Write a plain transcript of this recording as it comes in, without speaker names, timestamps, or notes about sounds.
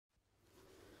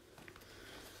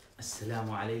Assalamu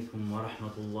alaikum wa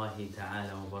rahmatullahi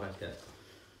ta'ala wa barakatuh.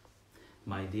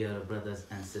 My dear brothers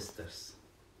and sisters,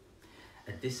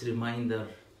 at this reminder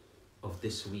of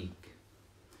this week,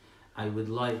 I would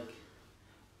like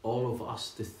all of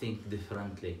us to think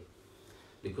differently,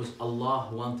 because Allah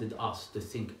wanted us to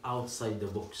think outside the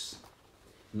box,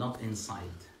 not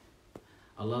inside.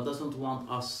 Allah doesn't want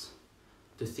us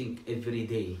to think every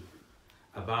day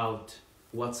about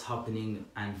what's happening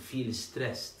and feel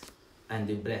stressed and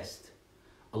depressed.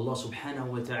 Allah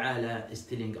subhanahu wa ta'ala is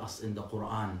telling us in the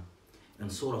Quran, in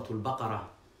Surah Al-Baqarah,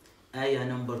 ayah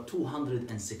number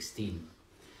 216.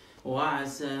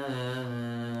 وَعَسَىٰ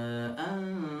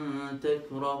أَن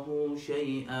تَكْرَهُوا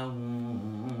شَيْئًا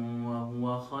وَهُوَ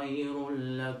خَيْرٌ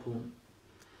لَكُمْ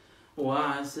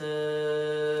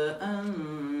وَعَسَىٰ أَن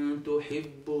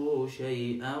تُحِبُّوا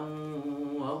شَيْئًا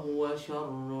وَهُوَ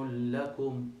شَرٌّ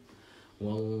لَكُمْ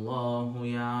وَاللَّهُ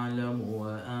يَعْلَمُ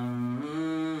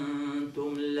وَأَنْتُمْ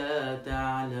لَا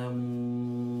تَعْلَمُونَ.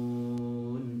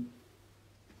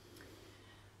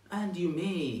 And you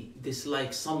may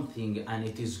dislike something and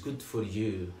it is good for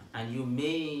you, and you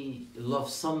may love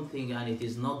something and it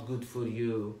is not good for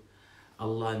you.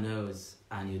 Allah knows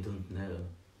and you don't know.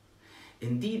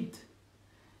 Indeed,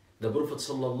 the Prophet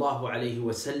sallallahu alaihi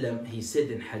wasallam, he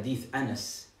said in Hadith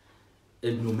Anas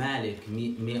Ibn Malik,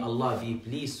 may Allah be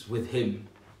pleased with him,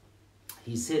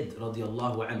 he said,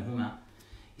 radiyallahu anhuma,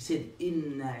 he said,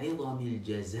 إِنَّ عِظَمِ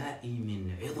الْجَزَاءِ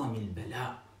مِنْ عِظَمِ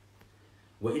الْبَلَاءِ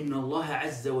وَإِنَّ اللَّهَ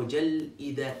عَزَّ وَجَلَّ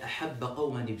إِذَا أَحَبَّ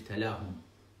قَوْمًا ابْتَلَاهُمْ.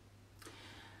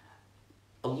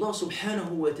 Allah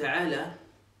subhanahu wa ta'ala,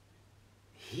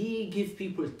 He give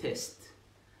people test.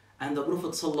 And the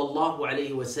Prophet sallallahu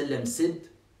alayhi wa sallam said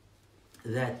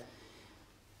that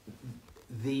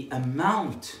the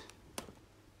amount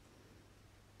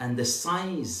and the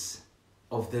size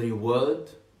of the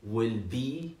reward will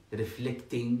be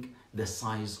reflecting the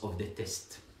size of the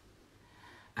test.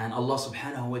 And Allah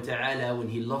subhanahu wa ta'ala, when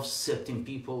He loves certain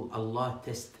people, Allah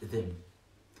tests them.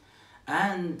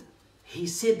 And He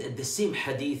said at the same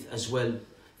hadith as well,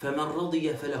 فَمَنْ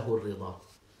رَضِيَ فَلَهُ الرِّضَى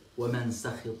وَمَنْ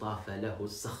سَخِطَ فَلَهُ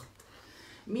السَّخْطِ.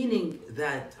 Meaning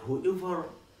that whoever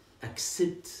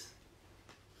accepts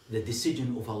the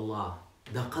decision of Allah,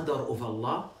 the qadr of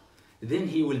Allah, then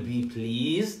he will be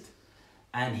pleased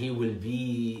and he will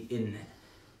be in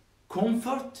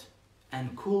comfort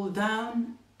and cool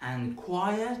down and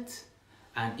quiet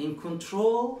and in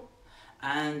control,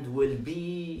 and will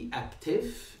be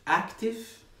active,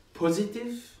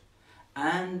 positive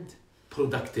and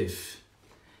productive.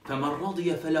 فَمَنْ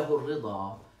رَضِيَ فَلَهُ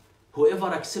الرِّضَى. Whoever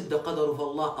accepts the qadr of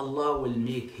Allah, Allah will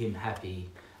make him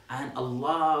happy, and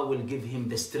Allah will give him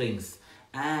the strength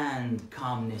and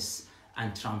calmness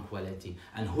and tranquility.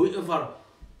 And whoever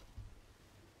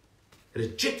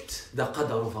rejects the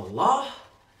qadr of Allah,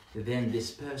 then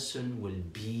this person will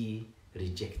be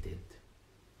rejected.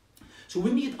 So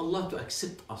we need Allah to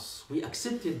accept us. We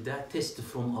accepted that test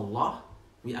from Allah.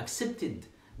 We accepted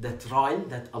the trial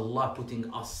that Allah putting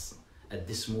us at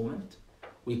this moment.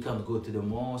 We can't go to the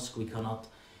mosque, we cannot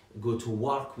go to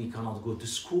work, we cannot go to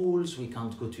schools, we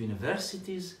can't go to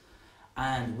universities,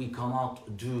 and we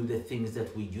cannot do the things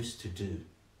that we used to do.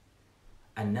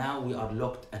 And now we are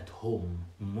locked at home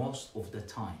most of the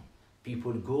time.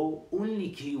 People go, only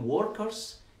key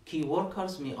workers,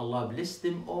 may Allah bless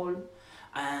them all,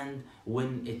 and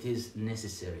when it is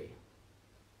necessary.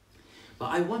 But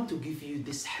I want to give you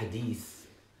this hadith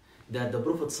that the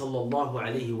Prophet sallallahu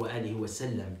alaihi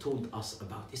wasallam told us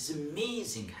about. It's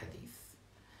amazing hadith.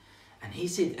 And he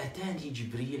said, أتاني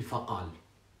جبريل فقال.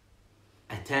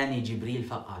 أتاني جبريل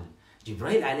فقال.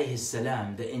 Jibreel alayhi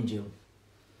salam, the angel,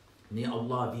 may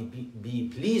Allah be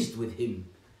pleased with him,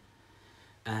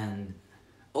 and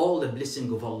all the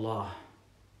blessing of Allah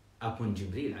upon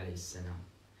Jibreel alayhi salam.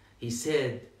 He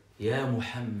said, Ya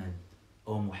Muhammad,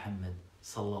 O Muhammad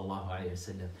sallallahu alayhi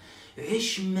wasallam,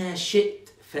 عش ما شئت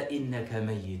فإنك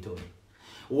ميت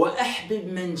وأحبب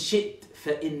من شئت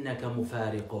فإنك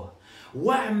مفارقه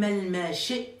واعمل ما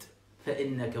شئت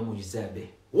فإنك مجزى به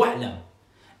واعلم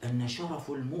أن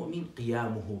شرف المؤمن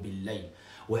قيامه بالليل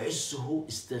وعزه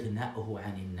استغناؤه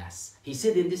عن الناس. He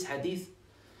said in this hadith,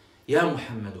 Ya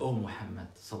Muhammad, O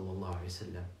Muhammad sallallahu alayhi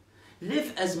wasallam,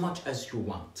 live as much as you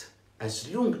want, as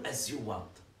long as you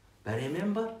want. But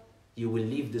remember, you will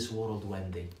leave this world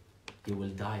one day. You will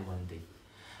die one day.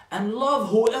 And love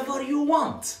whoever you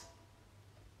want.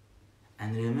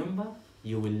 And remember,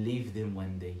 you will leave them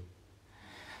one day.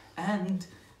 And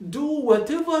do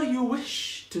whatever you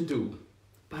wish to do.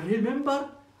 But remember,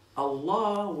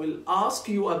 Allah will ask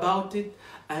you about it,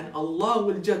 and Allah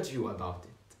will judge you about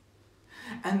it.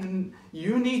 And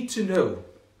you need to know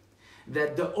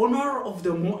that the honor of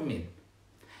the mu'min,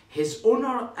 his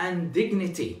honor and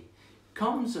dignity,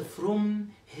 comes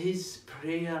from his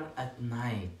prayer at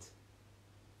night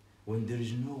when there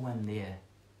is no one there.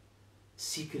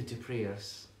 Secret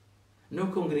prayers, no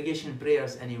congregation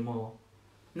prayers anymore,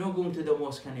 no going to the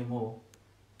mosque anymore,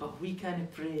 but we can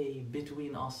pray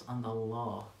between us and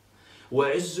Allah.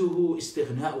 وَعِزُّهُ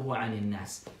إِسْتِغْنَاؤُهُ عَنِ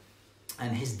النَّاسِ.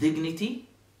 And his dignity,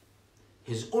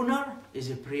 his honor is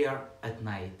a prayer at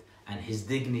night, and his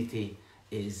dignity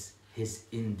is his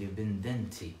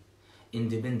independency.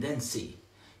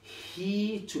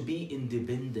 He to be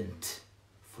independent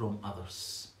from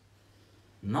others.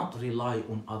 Not rely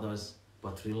on others,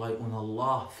 but rely on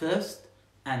Allah first,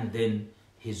 and then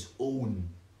his own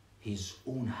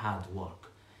hard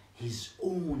work, his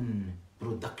own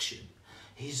production,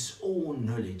 his own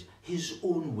knowledge, his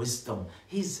own wisdom,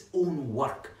 his own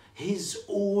work, his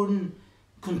own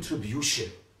contribution.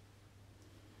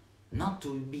 Not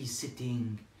to be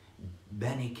sitting,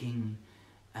 panicking,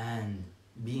 and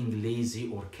being lazy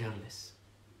or careless,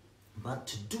 but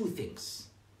to do things.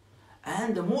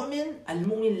 And the mu'min,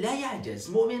 al-mu'min la ya'jaz.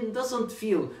 Mu'min doesn't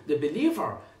feel, the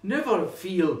believer never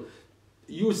feel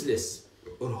useless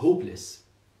or hopeless.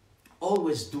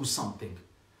 Always do something.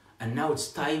 And now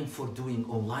it's time for doing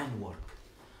online work,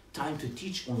 time to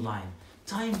teach online,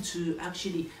 time to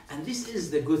actually, and this is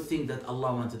the good thing that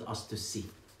Allah wanted us to see.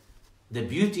 The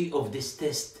beauty of this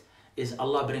test is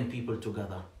Allah bring people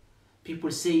together.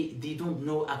 People say they don't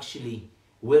know actually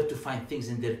where to find things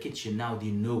in their kitchen. Now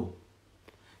they know.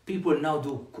 People now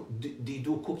do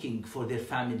cooking for their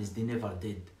families they never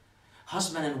did.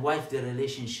 Husband and wife, their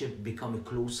relationship become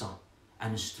closer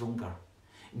and stronger.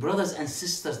 Brothers and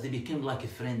sisters, they became like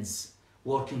friends,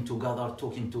 working together,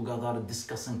 talking together,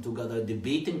 discussing together,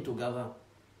 debating together.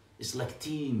 It's like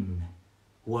team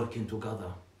working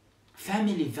together.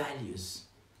 Family values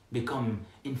become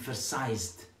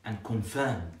emphasized and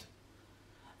confirmed.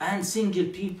 And single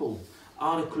people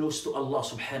are close to Allah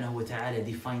subhanahu wa ta'ala.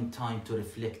 They find time to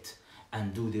reflect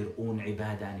and do their own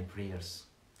ibadah and prayers.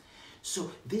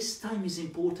 So this time is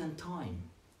important time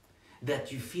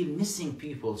that you feel missing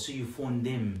people, so you phone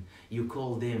them, you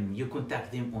call them, you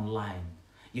contact them online.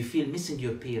 You feel missing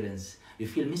your parents, you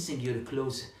feel missing your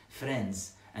close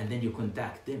friends, and then you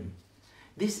contact them.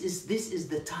 This is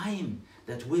the time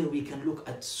that where we can look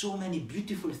at so many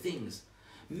beautiful things.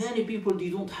 Many people they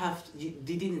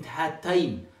didn't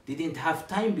have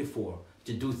time before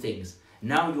to do things.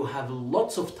 Now you have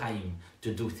lots of time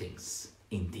to do things.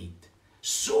 Indeed,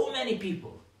 so many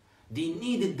people they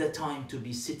needed the time to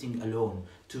be sitting alone,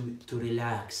 to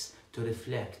relax, to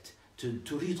reflect, to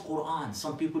read Quran.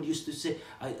 Some people used to say,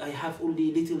 I have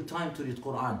only little time to read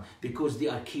Quran because they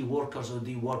are key workers or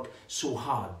they work so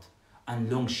hard and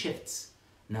long shifts.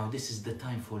 Now this is the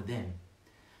time for them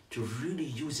to really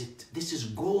use it. This is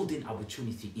golden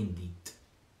opportunity indeed.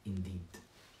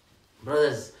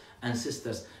 Brothers and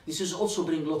sisters, this is also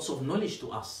bring lots of knowledge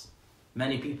to us.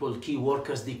 Many people, key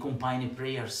workers, they combine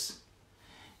prayers.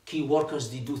 Key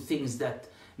workers, they do things that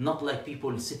not like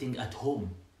people sitting at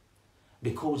home,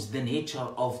 because the nature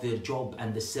of their job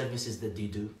and the services that they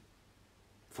do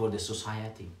for the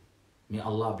society. May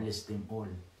Allah bless them all.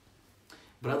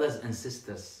 Brothers and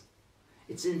sisters,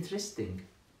 it's interesting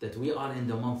that we are in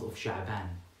the month of Sha'ban.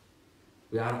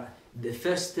 We are the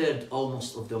first third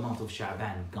almost of the month of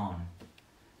Sha'ban gone.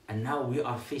 And now we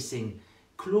are facing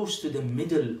close to the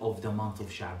middle of the month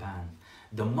of Sha'ban.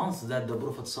 The month that the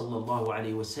Prophet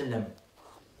ﷺ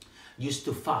used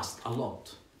to fast a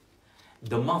lot.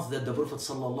 The month that the Prophet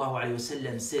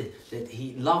ﷺ said that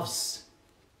he loves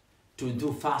to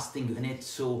do fasting in it,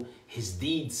 so his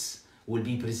deeds will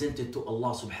be presented to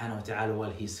Allah subhanahu wa ta'ala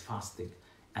while he's fasting.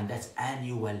 And that's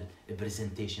annual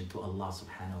presentation to Allah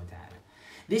subhanahu wa ta'ala.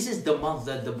 This is the month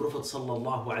that the Prophet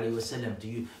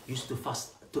ﷺ used to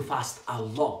fast a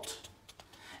lot.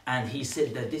 And he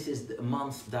said that this is the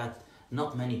month that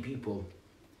not many people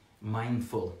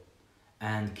mindful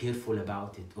and careful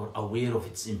about it or aware of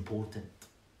its importance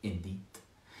indeed.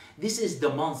 This is the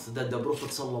month that the Prophet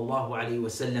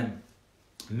ﷺ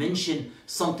mentioned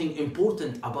something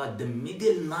important about the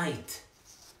middle night,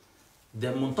 the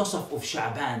muntasaf of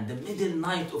Sha'ban, the middle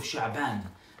night of Sha'ban,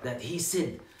 that he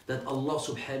said that Allah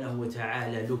subhanahu wa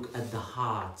ta'ala look at the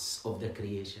hearts of the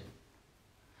creation.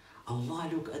 Allah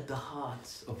look at the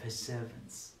hearts of his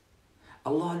servants.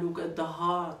 Allah look at the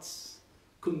heart's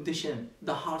condition,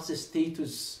 the heart's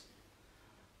status.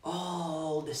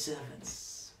 All the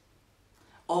servants,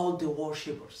 all the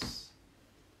worshippers,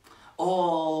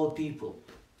 all people.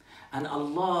 And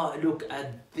Allah look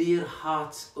at their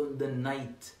hearts on the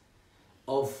night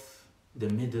of the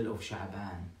middle of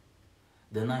Sha'ban.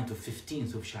 the night of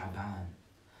 15th of Sha'ban.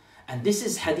 And this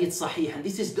is hadith sahih, and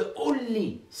this is the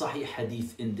only sahih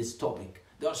hadith in this topic.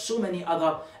 There are so many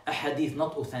other hadith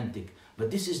not authentic, but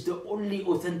this is the only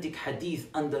authentic hadith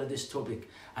under this topic,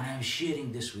 and I'm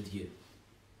sharing this with you.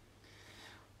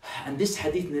 And this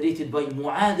hadith narrated by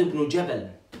Mu'adh ibn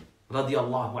Jabal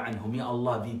radiyallahu anhu, may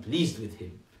Allah be pleased with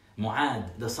him.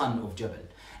 Mu'adh, the son of Jabal.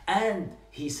 And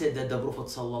he said that the Prophet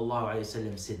sallallahu alayhi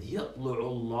wasallam said, يَطْلُعُ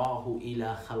اللَّهُ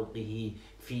إِلَى خَلْقِهِ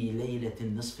فِي لَيْلَةِ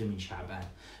النَّصْفِ مِنْ شَعْبَانِ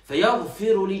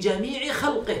فَيَغْفِرُ لِجَمِيعِ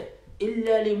خَلْقِهِ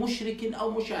إِلَّا لِمُشْرِكٍ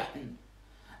أَوْ مُشَاحٍ.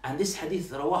 And this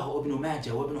hadith rawahu Ibn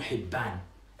Majah wa Ibn Hibban.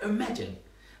 Imagine,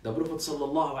 the Prophet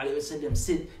sallallahu alayhi wasallam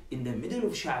said in the middle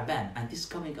of Sha'ban, and this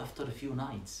coming after a few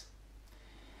nights,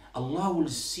 Allah will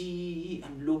see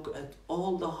and look at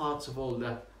all the hearts of all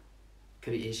the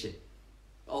creation,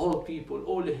 all people,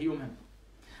 all the human.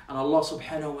 And Allah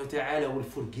subhanahu wa ta'ala will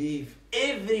forgive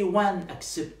everyone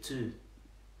except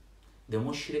the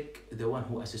mushrik, the one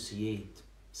who associates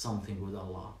something with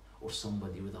Allah or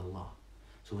somebody with Allah.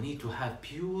 So we need to have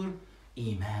pure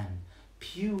Iman,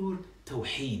 pure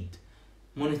Tawheed,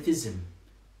 monotheism,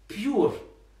 pure.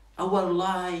 Our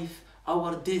life,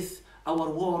 our death, our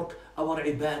work, our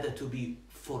ibadah to be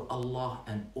for Allah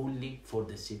and only for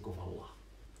the sake of Allah.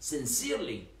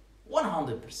 Sincerely,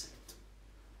 100%.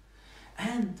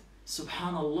 And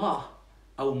subhanallah,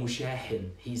 أو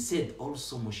مشاحن, he said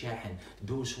also مشاحن,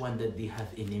 those one that they have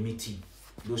enmity,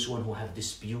 those one who have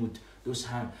dispute, those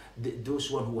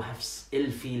one who have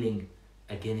ill feeling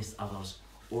against others,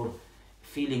 or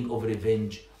feeling of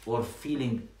revenge, or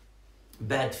feeling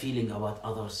bad feeling about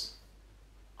others.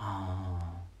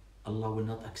 Allah will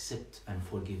not accept and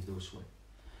forgive those ones.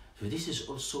 So this is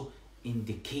also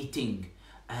indicating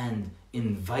and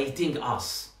inviting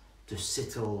us to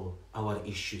settle our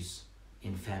issues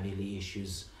in family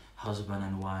issues, husband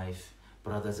and wife,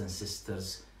 brothers and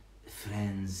sisters,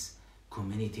 friends,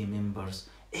 community members,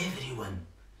 everyone.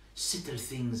 Settle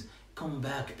things, come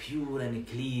back pure and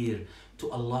clear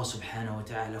to Allah subhanahu wa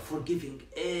ta'ala, forgiving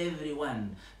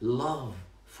everyone, love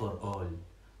for all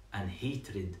and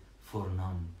hatred for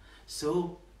none.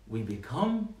 So we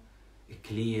become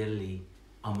clearly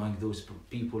among those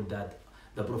people that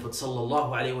the Prophet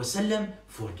sallallahu alayhi wasallam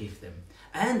forgive them.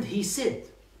 And he said,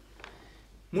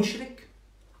 مشرك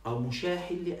أو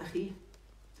مشاحن لأخيه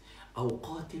أو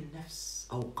قاتل نفس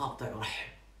أو قاطع رحم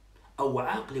أو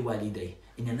عاق لوالديه.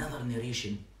 In another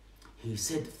narration, he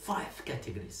said 5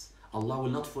 categories. Allah will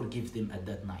not forgive them at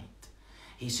that night.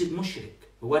 He said mushrik,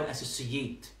 one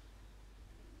associate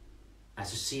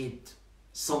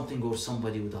something or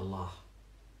somebody with Allah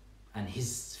and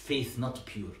his faith not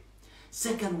pure.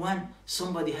 Second one,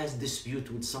 somebody has dispute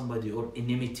with somebody or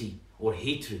enmity or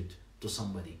hatred to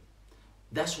somebody.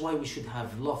 That's why we should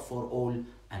have love for all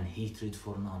and hatred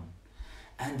for none.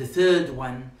 And the third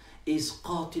one is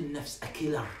qatil nafs, a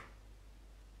killer.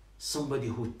 Somebody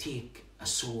who take a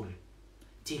soul,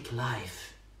 take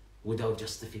life without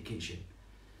justification.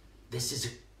 This is a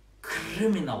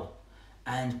criminal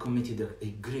and committed a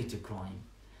great crime.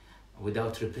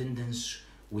 Without repentance,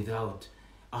 without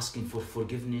asking for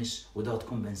forgiveness, without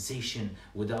compensation,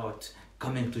 without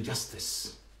coming to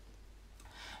justice.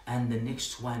 And the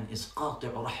next one is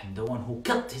qati' rahm, the one who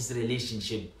cut his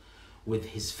relationship with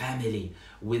his family,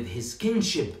 with his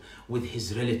kinship, with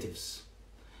his relatives.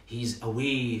 He's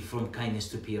away from kindness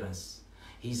to parents.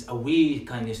 He's away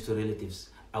kindness to relatives,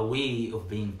 away of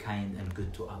being kind and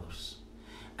good to others.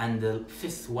 And the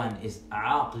fifth one is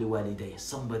aaq li walidayh,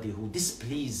 somebody who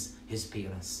displeases his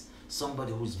parents,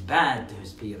 somebody who's bad to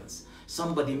his parents,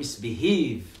 somebody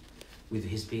misbehave with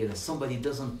his parents, somebody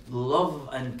doesn't love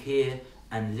and care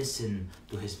and listen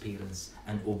to his parents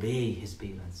and obey his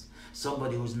parents,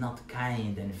 somebody who's not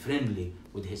kind and friendly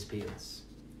with his parents.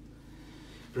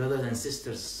 Brothers and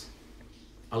sisters,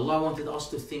 Allah wanted us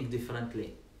to think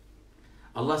differently.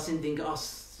 Allah sending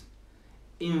us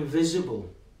invisible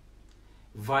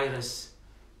virus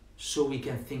so we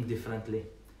can think differently.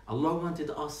 Allah wanted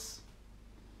us,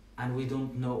 and we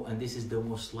don't know, and this is the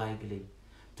most likely,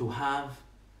 to have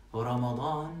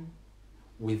Ramadan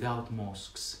without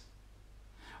mosques,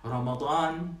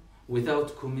 Ramadan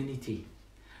without community,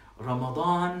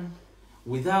 Ramadan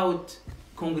without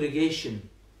congregation,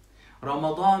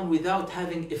 Ramadan without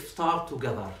having iftar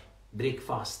together,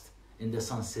 breakfast in the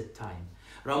sunset time,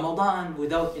 Ramadan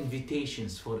without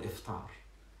invitations for iftar.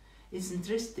 It's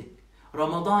interesting.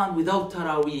 Ramadan without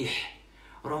Taraweeh,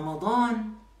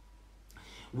 Ramadan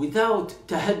without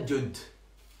tahajjud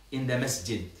in the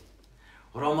masjid,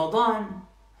 Ramadan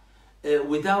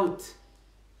without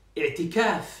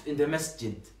i'tikaf in the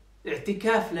masjid,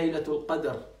 i'tikaf Laylatul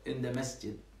Qadr in the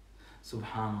masjid.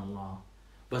 Subhanallah.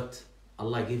 But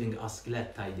Allah giving us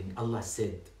glad tidings. Allah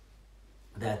said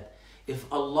that if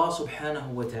Allah subhanahu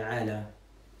wa ta'ala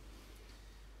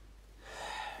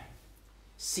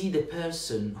see the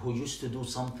person who used to do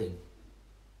something,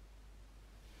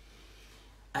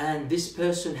 and this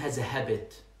person has a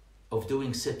habit of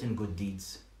doing certain good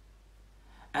deeds,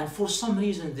 and for some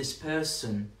reason this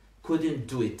person couldn't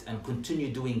do it and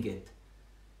continue doing it,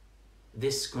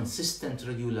 this consistent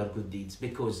regular good deeds,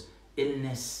 because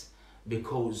illness,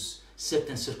 because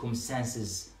certain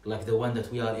circumstances like the one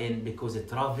that we are in, because of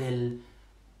travel,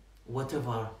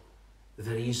 whatever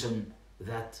the reason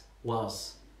that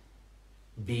was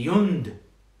beyond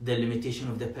the limitation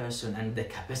of the person and the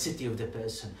capacity of the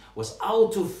person, was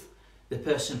out of the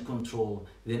person's control,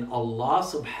 then Allah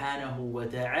subhanahu wa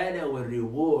ta'ala will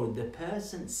reward the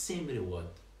person same reward.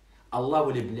 Allah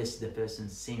will bless the person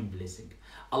same blessing.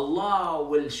 Allah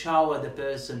will shower the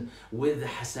person with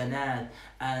hasanat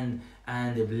and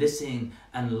blessing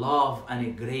and love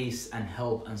and grace and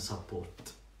help and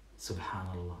support.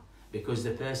 Subhanallah. Because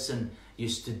the person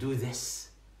used to do this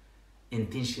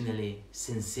intentionally,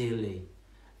 sincerely,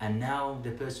 and now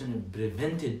the person is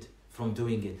prevented from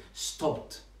doing it,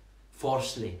 stopped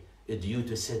forcefully due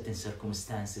to certain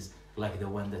circumstances like the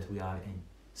one that we are in.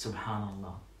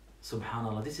 Subhanallah.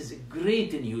 Subhanallah. This is a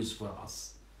great news for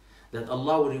us, that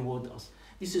Allah will reward us.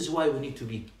 This is why we need to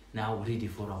be now ready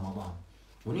for Ramadan.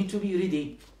 We need to be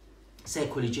ready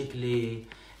psychologically,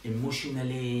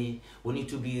 emotionally. We need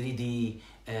to be ready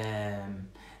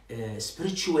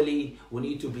spiritually. We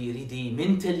need to be ready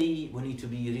mentally. We need to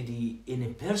be ready in a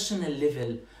personal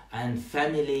level and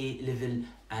family level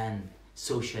and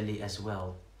socially as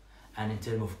well, and in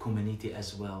terms of community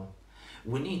as well.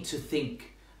 We need to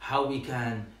think how we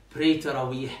can pray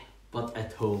Taraweeh but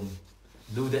at home.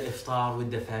 Do the iftar with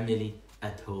the family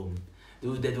at home.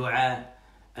 Do the dua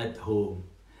at home.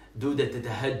 Do the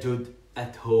tahajjud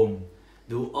at home.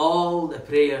 Do all the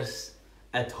prayers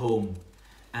at home.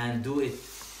 And do it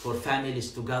for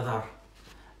families together.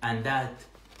 And that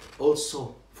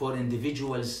also for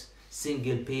individuals,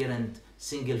 single parent,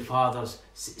 single fathers,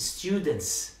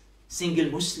 students,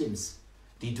 single Muslims.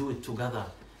 They do it together.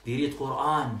 They read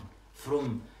Quran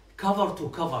from cover to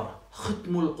cover.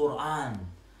 Khutmul Quran.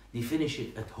 They finish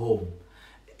it at home.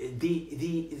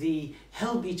 They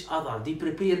help each other. They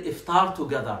prepare iftar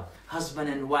together. Husband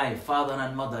and wife, father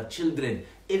and mother, children,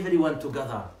 everyone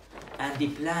together. And they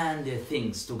plan their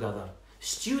things together.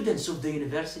 Students of the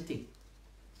university.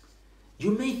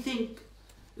 You may think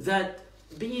that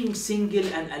being single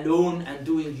and alone and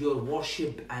doing your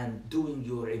worship and doing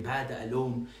your ibadah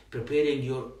alone, preparing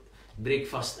your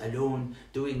breakfast alone,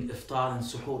 doing iftar and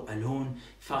suhoor alone,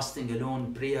 fasting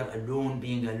alone, prayer alone,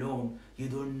 being alone, you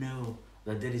don't know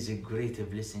that there is a greater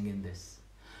blessing in this.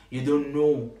 You don't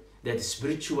know that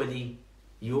spiritually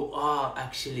you are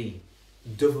actually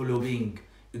developing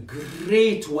a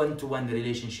great one-to-one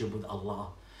relationship with Allah,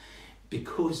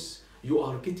 because you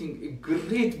are getting a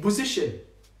great position.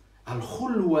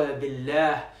 Al-khulwa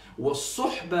billah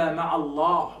was-suhba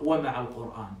ma'allah wa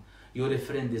ma'al-Quran. Your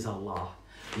friend is Allah.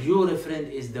 Your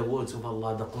friend is the words of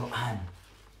Allah, the Quran.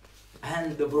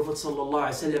 And the Prophet sallallahu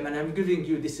alaihi wasallam, and I'm giving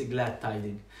you this glad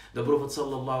tiding. The Prophet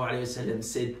sallallahu alaihi wasallam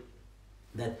said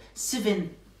that 7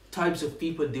 types of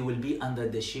people, they will be under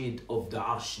the shade of the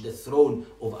arsh, the throne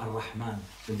of Ar-Rahman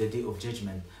in the day of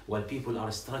judgment, while people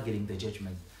are struggling the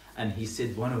judgment. And he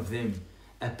said one of them,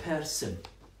 a person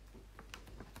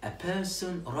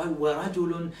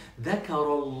ورجل ذكر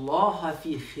الله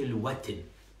في خلوة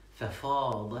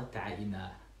ففاضت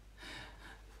عيناه.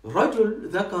 رجل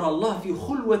ذكر الله في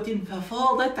خلوة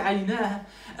ففاضت عيناه.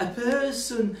 A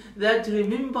person that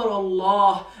remember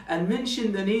Allah and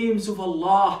mention the names of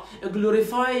Allah,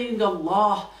 glorifying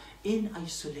Allah in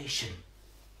isolation.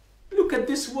 Look at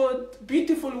this word,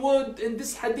 beautiful word in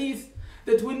this hadith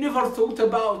that we never thought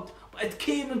about, but it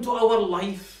came into our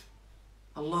life.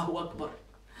 Allahu Akbar.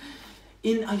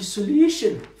 In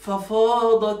isolation,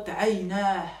 ففاضت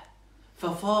عيناه.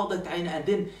 ففاضت عيناه. And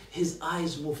then his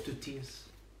eyes moved to tears.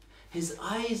 His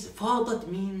eyes, fadat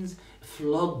means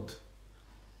flood.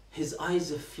 His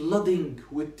eyes are flooding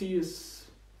with tears.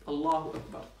 Allahu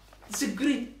Akbar. It's a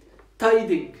great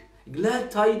tiding, glad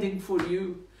tiding for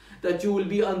you, that you will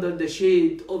be under the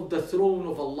shade of the throne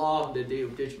of Allah on the day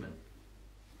of judgment.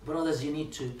 Brothers,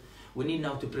 we need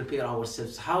now to prepare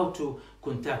ourselves how to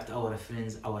contact our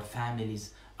friends, our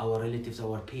families, our relatives,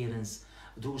 our parents,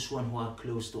 those one who are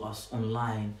close to us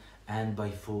online and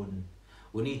by phone.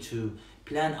 We need to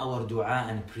plan our dua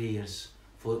and prayers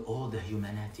for all the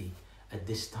humanity at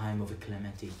this time of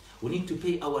calamity. We need to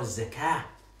pay our zakah.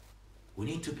 We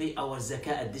need to pay our zakah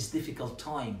at this difficult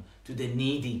time to the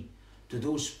needy, to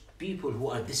those people who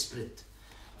are desperate,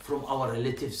 from our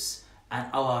relatives and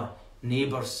our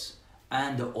neighbors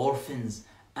and the orphans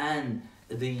and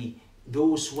the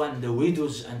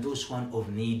widows and those one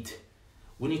of need.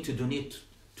 We need to donate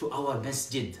to our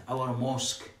masjid, our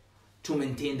mosque, to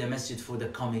maintain the masjid for the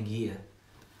coming year.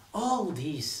 All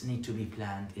these need to be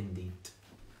planned indeed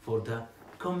for the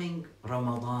coming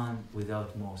Ramadan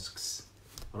without mosques,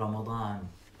 Ramadan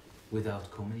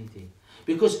without community.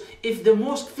 Because if the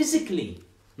mosque physically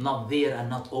not there and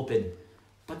not open,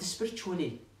 but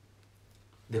spiritually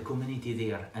the community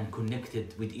there and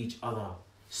connected with each other,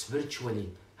 spiritually,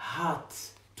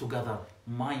 hearts together,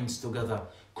 minds together,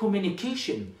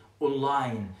 communication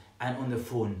online and on the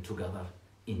phone together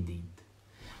indeed.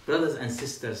 Brothers and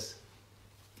sisters,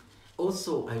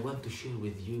 also I want to share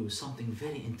with you something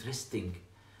very interesting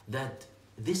that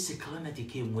this calamity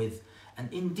came with.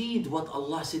 And indeed what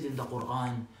Allah said in the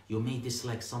Quran, you may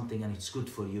dislike something and it's good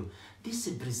for you. This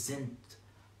present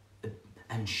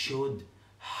and showed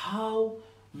how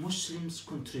Muslims'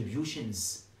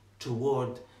 contributions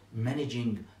toward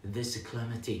managing this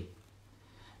calamity.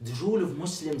 The role of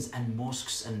Muslims and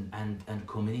mosques and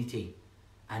community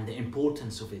and the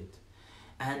importance of it.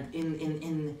 And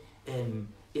in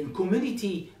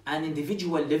community and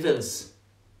individual levels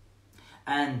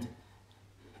and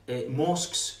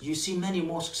mosques, you see many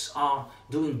mosques are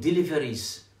doing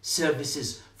deliveries,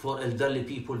 services for elderly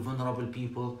people, vulnerable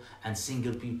people and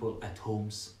single people at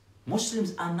homes.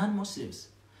 Muslims and non-Muslims.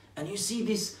 And you see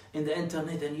this in the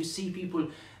internet and you see people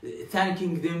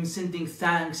thanking them, sending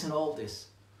thanks and all this.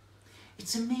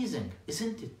 It's amazing,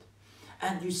 isn't it?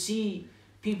 And you see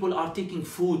people are taking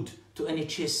food to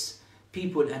NHS,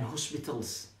 people and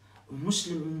hospitals,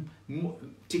 Muslim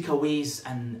takeaways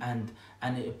and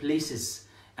places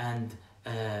and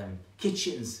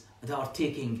kitchens that are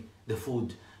taking the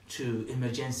food to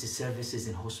emergency services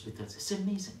in hospitals. It's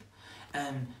amazing.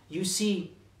 You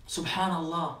see,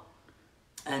 subhanallah,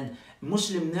 and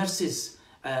Muslim nurses,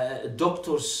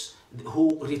 doctors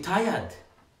who retired,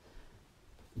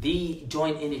 they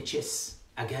joined NHS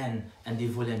again and they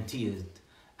volunteered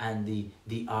and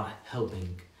they are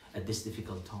helping at this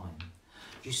difficult time.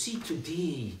 You see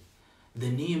today the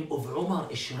name of Umar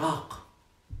Ishraq,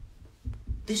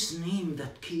 this name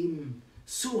that came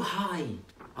so high.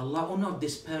 Allah honored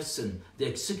this person, the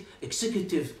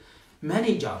executive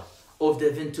manager of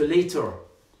the ventilator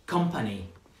company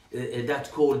that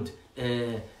called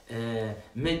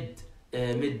Medtronic,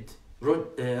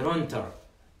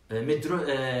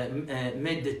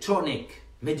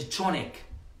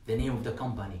 the name of the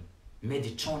company,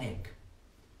 Medtronic.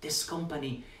 This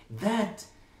company that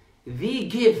they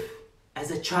give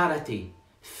as a charity,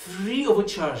 free of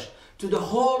charge, to the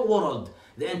whole world,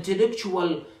 the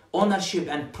intellectual ownership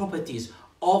and properties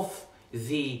of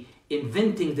the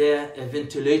inventing the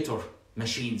ventilator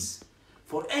machines.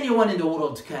 For anyone in the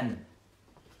world can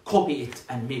copy it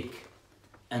and make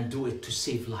and do it to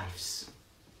save lives.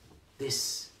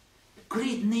 This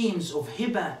great names of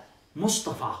Hiba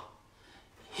Mustafa,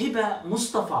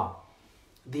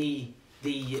 the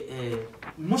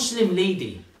Muslim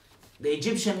lady, the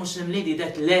Egyptian Muslim lady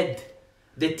that led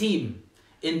the team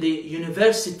in the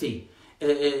university,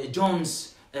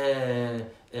 Johns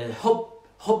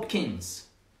Hopkins,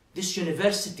 this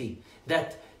university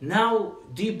that now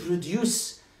they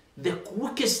produce the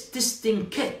quickest testing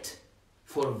kit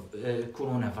for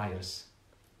coronavirus.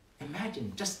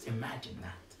 Imagine, just imagine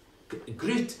that.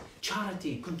 Great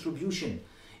charity contribution.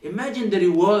 Imagine the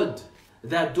reward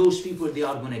that those people they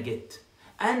are going to get.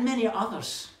 And many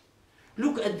others.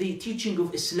 Look at the teaching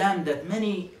of Islam that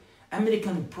many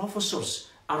American professors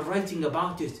are writing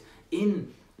about it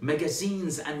in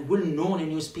magazines and well known in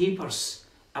newspapers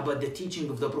about the teaching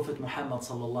of the Prophet Muhammad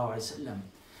sallallahu alaihi wasallam,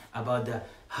 about the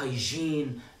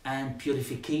hygiene and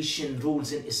purification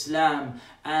rules in Islam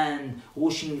and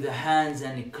washing the hands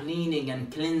and cleaning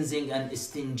and cleansing and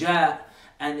istinja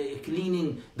and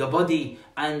cleaning the body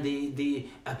and the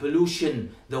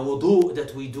pollution, the wudu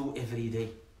that we do every day.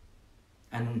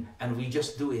 And we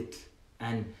just do it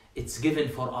and it's given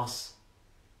for us.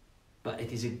 But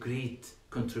it is a great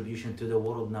contribution to the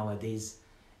world nowadays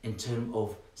in terms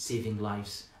of saving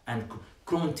lives and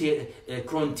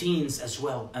quarantines as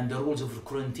well, and the rules of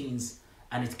quarantines,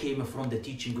 and it came from the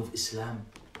teaching of Islam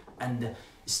and the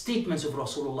statements of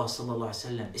Rasulullah sallallahu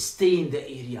alaihi wasallam. Stay in the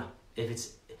area if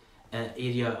it's an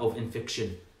area of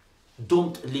infection,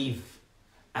 don't leave,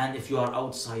 and if you are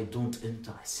outside, don't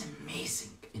enter. It's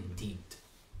amazing indeed.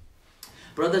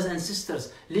 Brothers and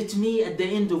sisters, let me at the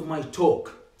end of my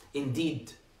talk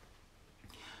indeed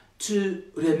to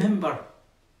remember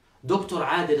Dr.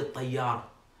 Adil al-Tayyar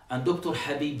and Dr.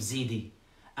 Habib Zidi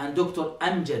and Dr.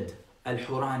 Amjad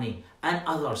Al-Hurani and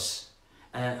others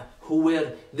who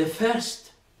were the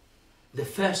first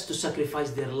to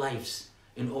sacrifice their lives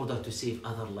in order to save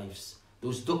other lives.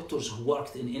 Those doctors who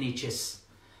worked in NHS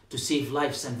to save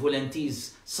lives and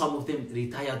volunteers, some of them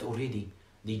retired already.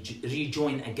 They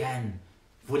rejoin again,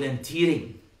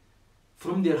 volunteering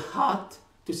from their heart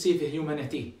to save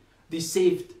humanity. They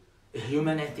saved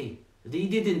humanity. They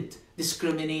didn't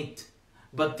discriminate,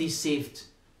 but they saved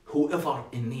whoever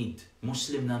in need,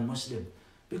 Muslim, non-Muslim.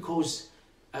 Because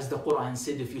as the Quran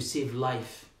said, if you save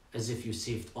life, as if you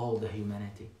saved all the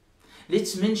humanity.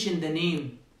 Let's mention the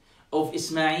name of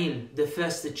Ismail, the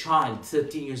first child,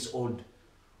 13 years old,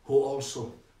 who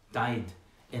also died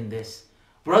in this.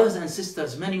 Brothers and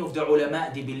sisters, many of the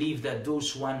ulama, they believe that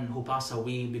those one who pass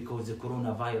away because of the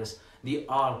coronavirus, they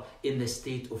are in the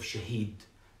state of shaheed,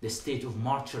 the state of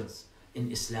martyrs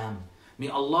in Islam. May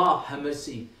Allah have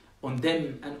mercy on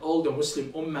them and all the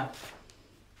Muslim ummah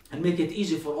and make it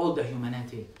easy for all the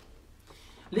humanity.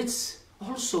 Let's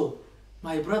also,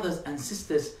 my brothers and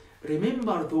sisters,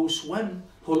 remember those one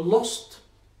who lost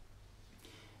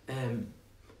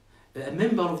a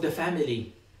member of the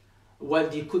family while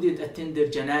they couldn't attend their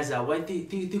janazah, while they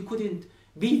couldn't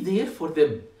be there for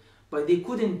them, but they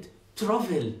couldn't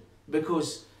travel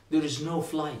because there is no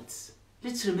flights.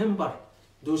 Let's remember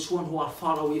those one who are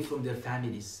far away from their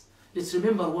families. Let's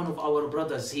remember one of our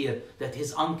brothers here that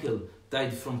his uncle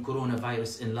died from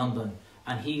coronavirus in London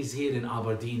and he is here in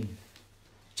Aberdeen.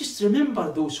 Just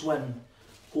remember those one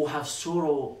who have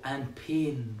sorrow and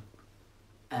pain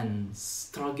and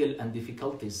struggle and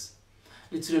difficulties.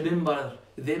 Let's remember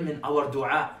them in our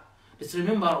dua. Let's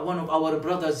remember one of our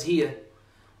brothers here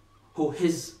who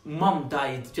his mom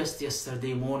died just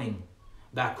yesterday morning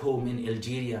back home in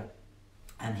Algeria,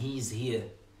 and he's here,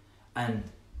 and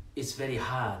it's very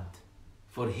hard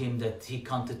for him that he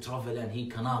can't travel and he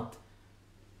cannot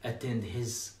attend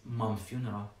his mom's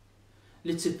funeral.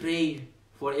 Let's pray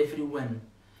for everyone.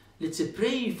 Let's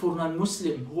pray for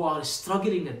non-Muslim who are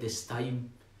struggling at this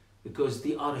time, because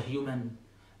they are human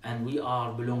and we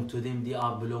are belong to them, they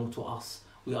are belong to us.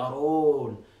 We are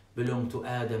all belong to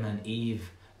Adam and Eve,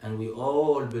 and we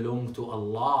all belong to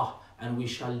Allah, and we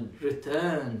shall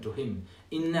return to Him.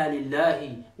 Inna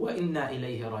lillahi wa inna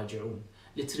ilayhi raji'un.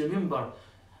 Let's remember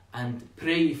and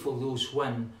pray for those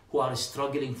one who are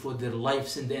struggling for their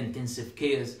lives in the intensive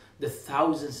cares, the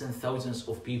thousands and thousands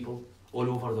of people all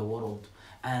over the world.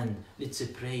 And let's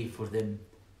pray for them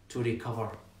to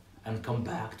recover and come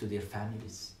back to their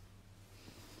families.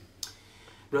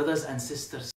 Brothers and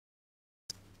sisters,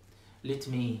 let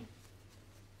me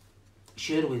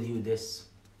share with you this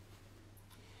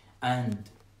and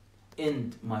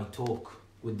end my talk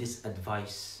with this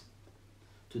advice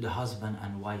to the husband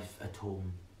and wife at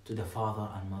home, to the father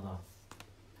and mother,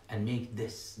 and make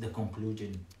this the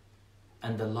conclusion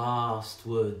and the last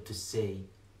word to say.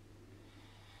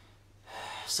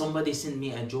 Somebody sent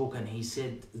me a joke and he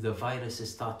said the virus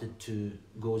started to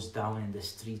goes down in the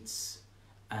streets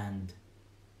and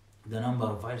the number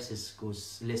of viruses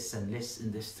goes less and less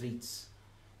in the streets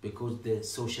because the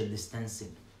social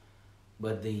distancing,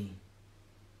 but the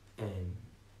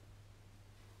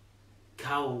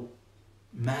cow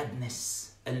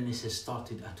madness illnesses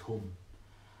started at home.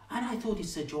 And I thought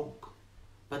it's a joke,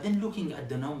 but then looking at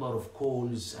the number of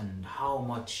calls and how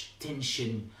much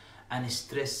tension and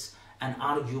stress and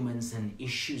arguments and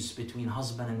issues between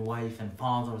husband and wife and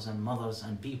fathers and mothers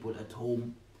and people at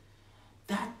home,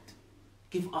 that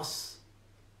give us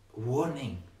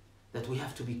warning that we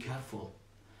have to be careful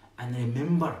and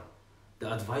remember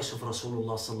the advice of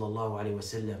Rasulullah sallallahu alaihi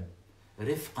wasallam,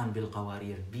 rifqan bil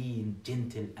qawarir, being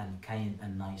gentle and kind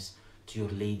and nice to your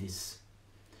ladies,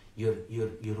 your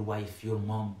wife, your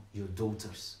mom, your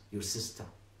daughters, your sister.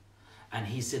 And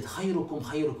he said, khayrukum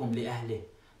khayrukum li ahlih,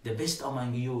 the best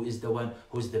among you is the one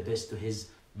who's the best to his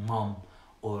mom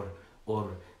or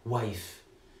wife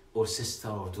or sister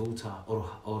or daughter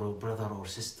or brother or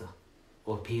sister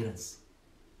or parents,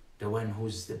 the one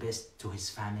who's the best to his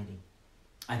family.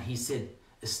 And he said,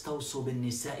 istawsu bin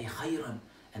nisa'i khayran,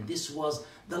 and this was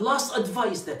the last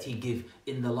advice that he gave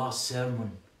in the last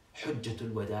sermon,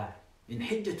 Hujjatul Wada'. In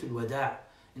Hujjatul Wada',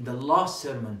 in the last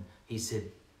sermon, he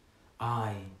said,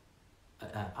 I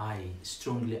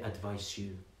strongly advise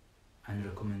you and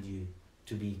recommend you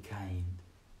to be kind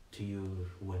to your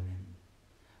women.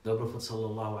 The Prophet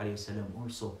ﷺ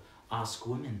also asked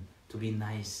women to be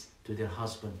nice to their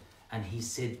husband, and he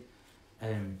said,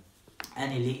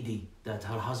 any lady that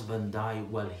her husband died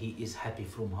while he is happy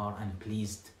from her and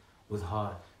pleased with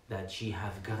her, that she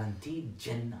have guaranteed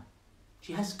Jannah.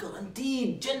 She has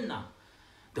guaranteed Jannah.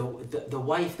 The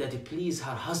wife that please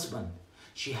her husband,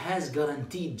 she has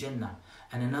guaranteed Jannah.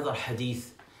 And another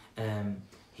hadith,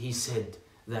 he said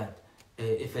that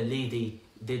if a lady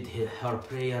did her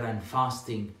prayer and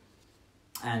fasting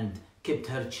and kept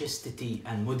her chastity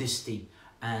and modesty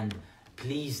and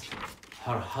pleased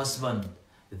her husband,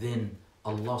 then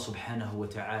Allah subhanahu wa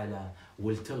ta'ala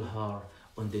will tell her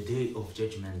on the day of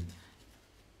judgment,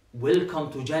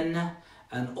 welcome to Jannah,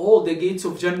 and all the gates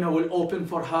of Jannah will open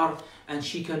for her, and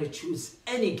she can choose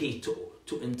any gate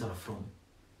to enter from.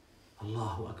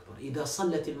 Allahu Akbar. إذا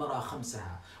صلت المرأة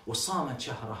خمسها وصامت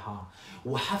شهرها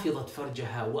وحفظت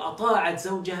فرجها وأطاعت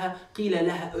زوجها قيل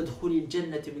لها ادخلي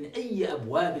الجنة من أي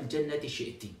أبواب الجنة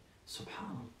شئت.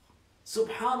 Subhanallah.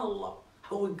 Subhanallah.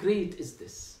 How great is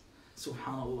this?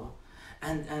 Subhanallah.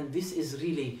 And this is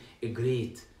really a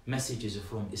great messages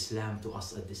from Islam to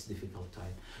us at this difficult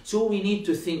time. So we need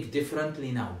to think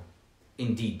differently now.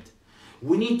 Indeed.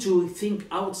 We need to think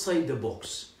outside the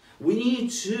box. We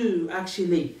need to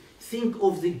actually think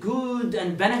of the good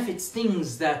and benefits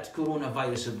things that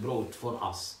coronavirus brought for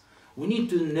us. We need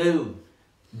to know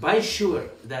by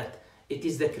sure that it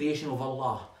is the creation of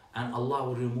Allah and Allah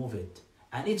will remove it.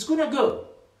 And it's gonna go.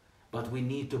 But we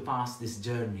need to pass this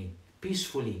journey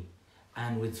peacefully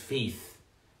and with faith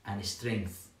and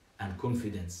strength and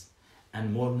confidence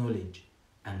and more knowledge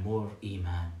and more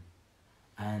Iman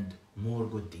and more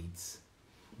good deeds.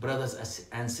 Brothers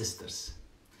and sisters,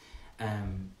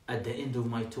 at the end of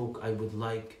my talk, I would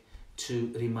like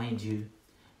to remind you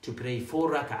to pray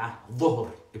 4 rak'ah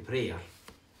dhuhr, a prayer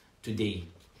today,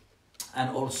 and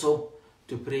also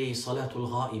to pray Salatul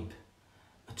Ghaib,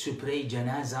 to pray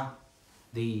Janaza,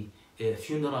 the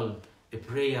funeral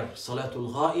prayer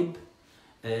Salatul Ghaib,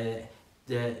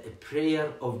 the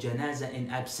prayer of Janaza in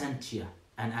absentia,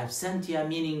 and absentia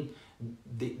meaning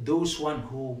those one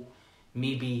who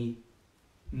maybe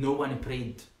no one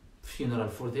prayed funeral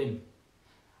for them,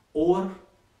 or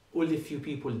only few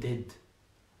people did,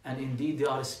 and indeed they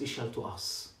are special to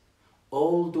us.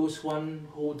 All those one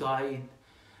who died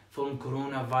from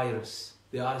coronavirus,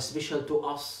 they are special to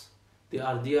us, they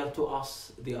are dear to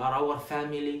us, they are our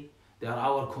family, they are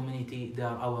our community, they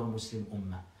are our Muslim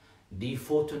Ummah. They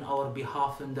fought on our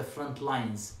behalf in the front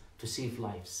lines to save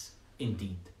lives,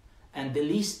 indeed. And the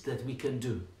least that we can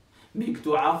do, make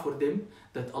dua for them,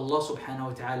 that Allah subhanahu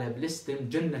wa ta'ala bless them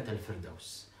Jannat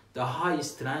al-Firdaus, the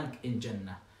highest rank in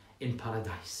Jannah, in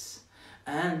paradise.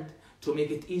 And to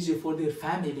make it easy for their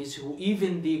families who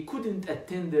even they couldn't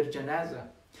attend their janazah.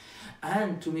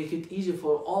 And to make it easy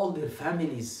for all their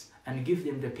families and give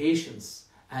them the patience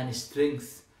and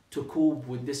strength to cope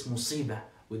with this musibah,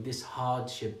 with this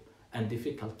hardship and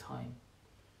difficult time.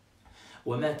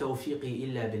 وَمَا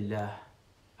تَوْفِيقِي إِلَّا بِاللَّهِ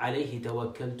عَلَيْهِ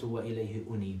تَوَكَّلْتُ وَإِلَيْهِ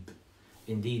أُنِيبُ.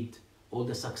 Indeed, all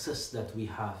the success that we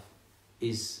have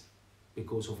is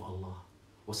because of Allah.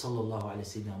 وصلى الله على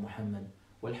سيدنا محمد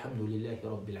والحمد لله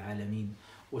رب العالمين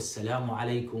والسلام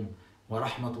عليكم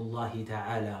ورحمة الله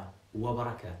تعالى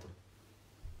وبركاته.